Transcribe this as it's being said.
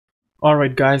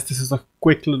Alright guys, this is a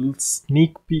quick little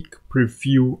sneak peek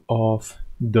preview of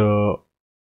the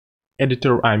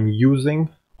editor I'm using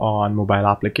on mobile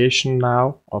application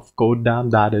now of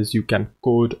codedamn. That is, you can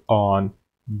code on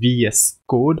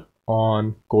VSCode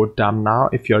on codedamn now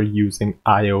if you're using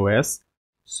iOS.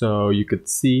 So you could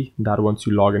see that once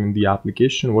you log in the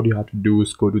application, what you have to do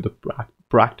is go to the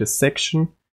practice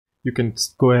section. You can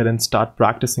go ahead and start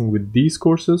practicing with these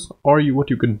courses, or what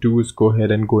you can do is go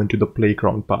ahead and go into the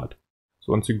playground part.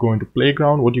 So once you go into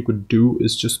playground, what you could do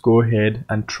is just go ahead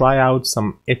and try out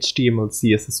some HTML,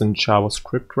 CSS and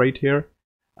JavaScript right here.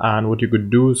 And what you could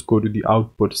do is go to the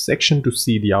output section to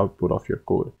see the output of your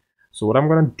code. So what I'm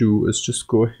going to do is just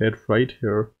go ahead right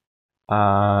here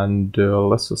and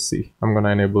let's just see. I'm going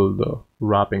to enable the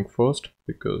wrapping first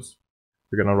because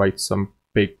we're going to write some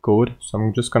big code. So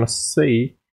I'm just going to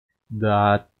say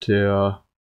that,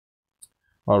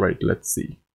 all right, let's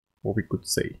see what we could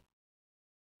say.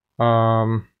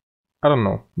 I don't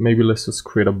know, maybe let's just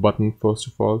create a button first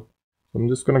of all. So I'm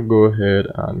just gonna go ahead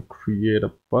and create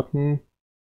a button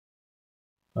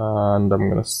and I'm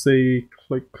gonna say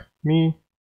click me,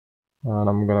 and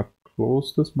I'm gonna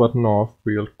close this button off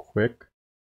real quick,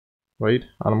 right?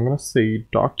 And I'm gonna say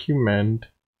document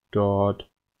dot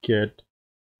get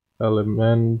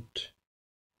element,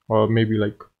 or maybe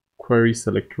like query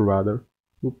selector rather.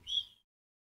 Oops,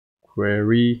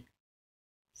 query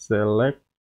select.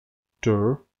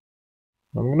 I'm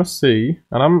gonna say,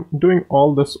 and I'm doing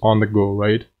all this on the go,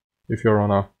 right? If you're on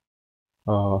a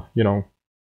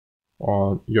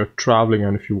you're traveling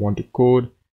and if you want to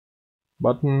code,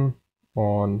 button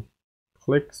on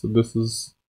click. So this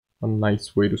is a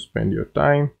nice way to spend your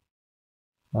time,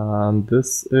 and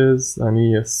this is an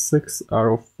ES6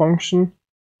 arrow function,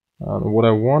 and what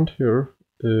I want here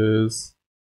is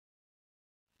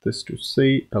this to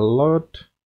say alert,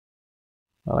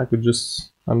 and I could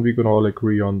just, and we can all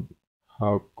agree on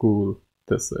how cool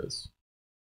this is,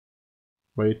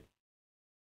 right?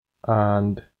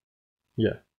 And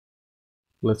yeah,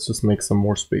 let's just make some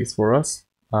more space for us,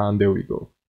 and there we go.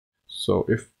 So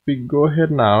if we go ahead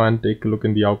now and take a look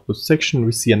in the output section,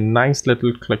 we see a nice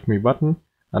little click me button,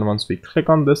 and once we click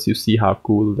on this, you see how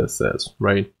cool this is,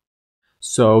 right?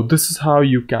 So this is how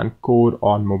you can code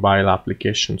on mobile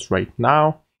applications right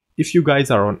now. If you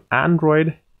guys are on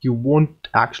Android, you won't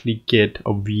actually get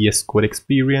a VS Code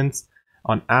experience.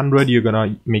 On Android, you're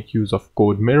gonna make use of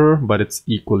Code Mirror, but it's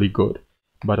equally good.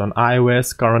 But on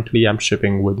iOS, currently I'm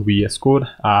shipping with VS Code.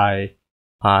 I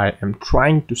am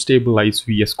trying to stabilize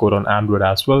VS Code on Android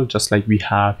as well, just like we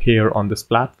have here on this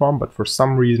platform, but for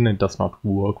some reason it does not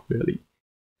work really.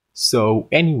 So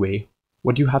anyway,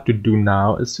 what you have to do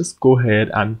now is just go ahead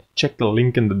and check the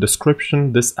link in the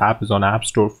description. This app is on App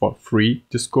Store for free.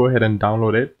 Just go ahead and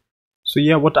download it. So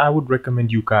yeah, what I would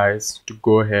recommend you guys to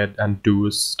go ahead and do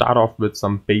is start off with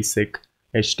some basic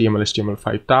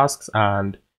HTML5 tasks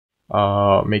and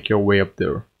make your way up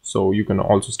there. So you can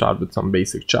also start with some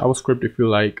basic JavaScript if you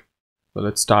like. So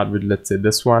let's start with, let's say,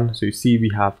 this one. So you see we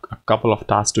have a couple of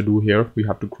tasks to do here. We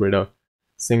have to create a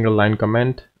single line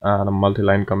comment and a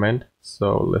multi-line comment.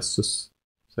 So let's just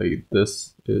say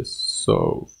this is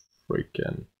so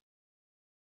freaking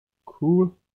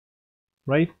cool,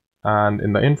 right? And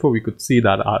in the info, we could see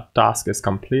that our task is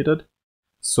completed.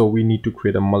 So we need to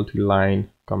create a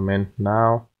multi-line comment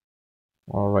now.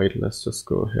 All right, let's just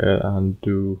go ahead and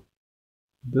do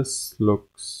this.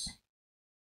 Looks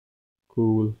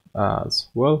cool as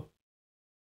well.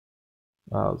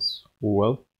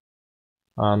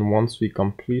 And once we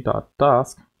complete our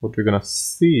task, what we're gonna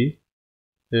see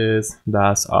is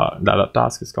that our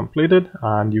task is completed,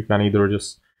 and you can either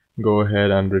just go ahead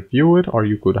and review it, or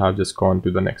you could have just gone to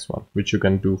the next one, which you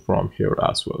can do from here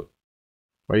as well,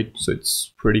 right? So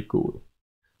it's pretty cool.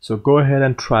 So go ahead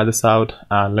and try this out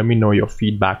and let me know your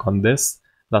feedback on this.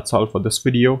 That's all for this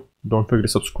video. Don't forget to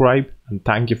subscribe, and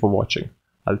thank you for watching.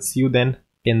 I'll see you then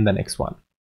in the next one.